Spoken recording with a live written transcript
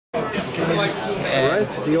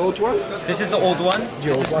Right, the old one? This is the old one,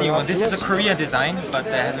 this is the new one. This is a Korean design, but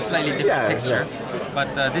it has a slightly different texture.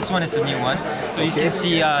 But this one is the new one. So you can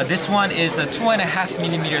see this one is a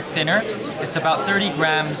 2.5mm thinner. It's about 30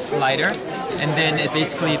 grams lighter. And then it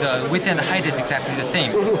basically the width and the height is exactly the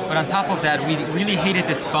same. But on top of that, we really hated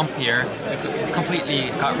this bump here. We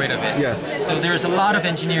completely got rid of it. Yeah. So there's a lot of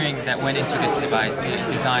engineering that went into this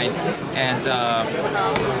design. And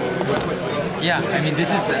yeah, I mean,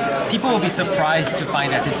 this is, people will be surprised to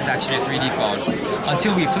find that this is actually a 3D phone.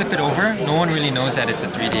 Until we flip it over, no one really knows that it's a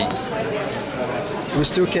 3D. We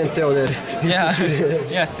still can't tell that it's a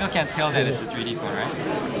 3D. Yeah, still can't tell that it's a 3D phone, right?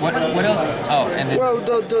 What else? Oh, and then, well,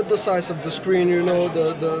 the size of the screen, you know,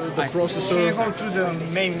 the processor. Can you go through the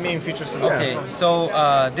main features of okay, so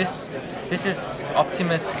this is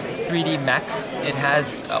Optimus 3D Max. It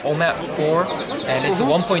has OMAP 4 and it's a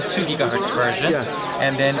 1.2 gigahertz version. Yeah.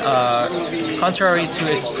 And then contrary to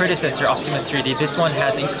its predecessor Optimus 3D, this one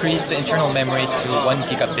has increased the internal memory to 1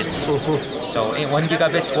 gigabit. So in 1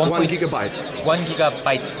 gigabit, 1 gigabyte. 1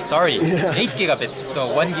 gigabyte, sorry, 8 gigabits, so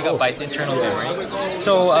 1 gigabyte internal memory.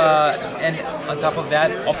 So, and on top of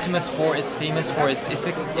that, Optimus 4 is famous for its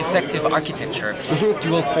effective architecture,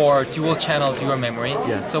 dual core, dual channel, dual memory.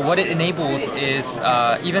 Yeah. So what it enables is,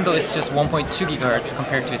 even though it's just 1.2 gigahertz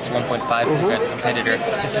compared to its 1.5 gigahertz competitor,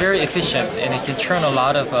 it's very efficient and it can churn a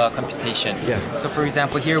lot of computation. Yeah. So for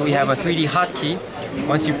example, here we have a 3D hotkey.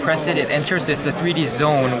 Once you press it, it enters this 3D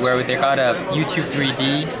zone where they got a YouTube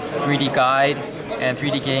 3D, 3D guide, and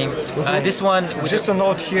 3D game. This one... Just a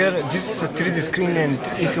note here, this is a 3D screen and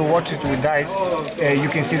if you watch it with eyes, you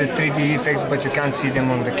can see the 3D effects but you can't see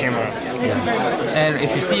them on the camera. Yes. And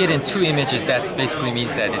if you see it in 2 images, that basically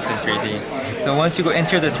means that it's in 3D. So once you go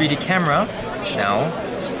enter the 3D camera, now,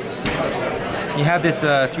 you have this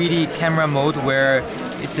 3D camera mode where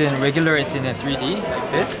it's in regular, it's in a 3D,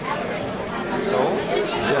 like this. So, you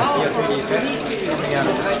see a 3D effect coming out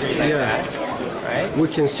of the screen like that. Right? We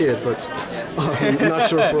can see it, but I'm not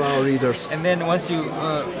sure for our readers. And then once you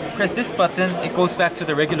press this button, it goes back to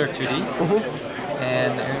the regular 2D.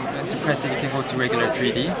 And once you press it, you can go to regular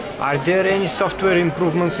 3D. Are there any software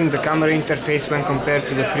improvements in the camera interface when compared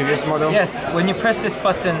to the previous model? Yes, when you press this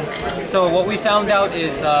button, so what we found out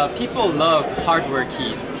is people love hardware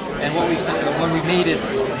keys. And what we made is,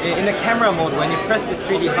 in the camera mode, when you press this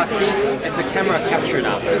 3D hotkey, it's a camera capture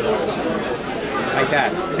now. Like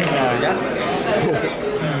that. Yeah?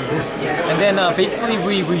 And then basically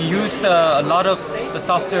we used a lot of the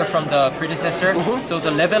software from the predecessor, so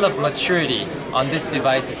the level of maturity on this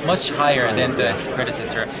device is much higher than the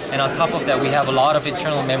predecessor. And on top of that, we have a lot of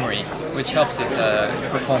internal memory, which helps its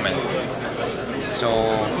performance. So,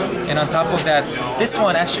 and on top of that, this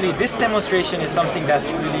one actually, this demonstration is something that's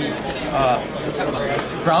really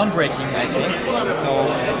groundbreaking, I think.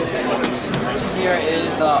 So, here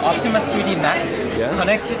is Optimus 3D Max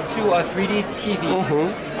connected to a 3D TV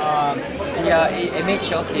via a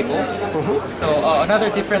MHL cable. So another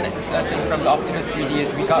different thing from the Optimus 3D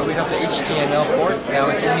is we got rid of the HDML port. Now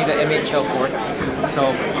it's only the MHL port.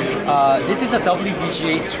 So this is a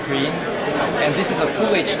WVGA screen, and this is a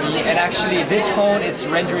full HD. And actually, this phone is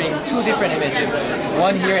rendering 2 different images.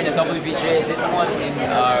 One here in the WVGA, this one in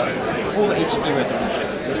full HD resolution.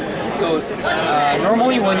 So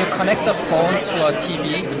normally when you connect the phone to a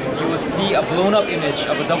TV, you will see a blown up image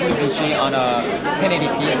of a WVGA on a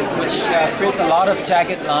 1080p, which creates a lot of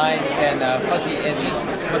jagged lines and fuzzy edges.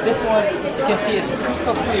 But this one, you can see it's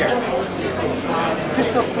crystal clear. It's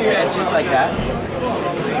crystal clear edges like that.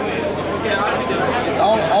 It's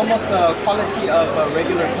almost the quality of a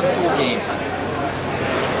regular console game.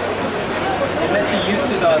 It lets you use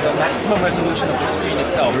to the maximum resolution of the screen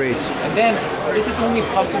itself. Great. And then this is only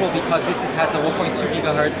possible because this has a 1.2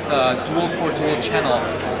 gigahertz dual core, dual channel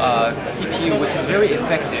CPU, which is very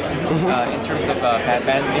effective in terms of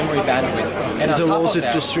memory bandwidth. And It on top allows of it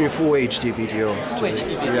that, to stream full HD video. Full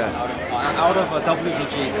HD video out of a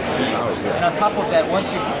WVGA CPU. And on top of that,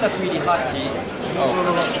 once you hit the 3D hotkey,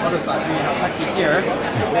 3D hotkey here,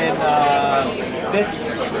 then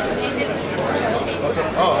this.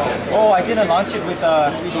 Oh, I didn't launch it with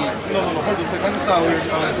 3D. No, hold a second.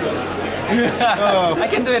 I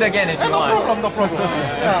can do it again if you want. No problem.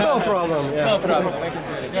 Yeah. No problem. Yeah. No problem. I can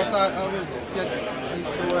do it again. Yes, I will show.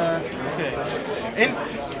 Okay.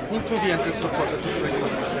 Into the entrance of process.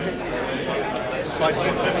 Slide.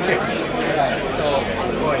 Okay.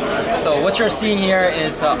 So what you're seeing here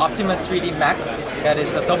is Optimus 3D Max. That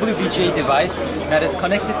is a WVGA device that is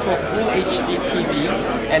connected to a full HD TV,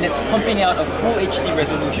 and it's pumping out a full HD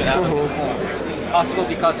resolution out of this phone. It's possible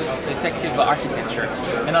because of this effective architecture.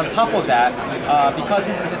 And on top of that, because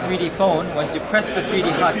this is a 3D phone, once you press the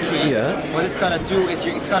 3D hotkey, what it's going to do is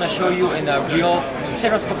it's going to show you in a real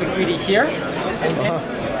stereoscopic 3D here. And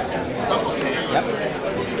yep.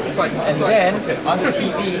 And then on the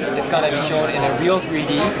TV, it's going to be shown in a real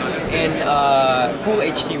 3D in full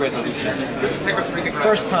HD resolution.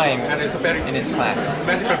 First time in its class.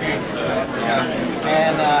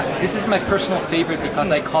 And this is my personal favorite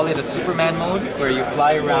because I call it a Superman mode, where you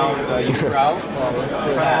fly around your crowd.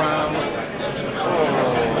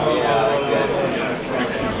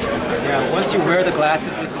 Yeah, once you wear the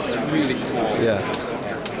glasses, this is really cool. Yeah.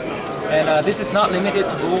 And this is not limited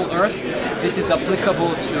to Google Earth. This is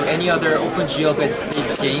applicable to any other OpenGL-based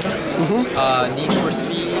games. Need for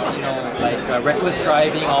Speed, you know, like Reckless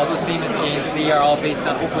Driving, all those famous games, they are all based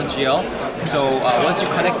on OpenGL. So once you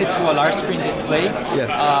connect it to a large screen display,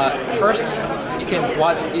 first you can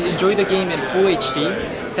enjoy the game in full HD.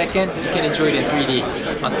 Second, you can enjoy it in 3D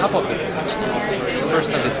on top of the full HD.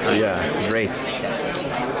 First of its kind. Yeah, great.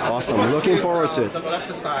 Awesome, looking forward to it.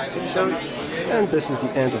 And this is the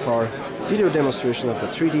end of our video demonstration of the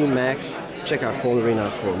 3D Max. Check out PhoneArena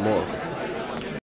for more.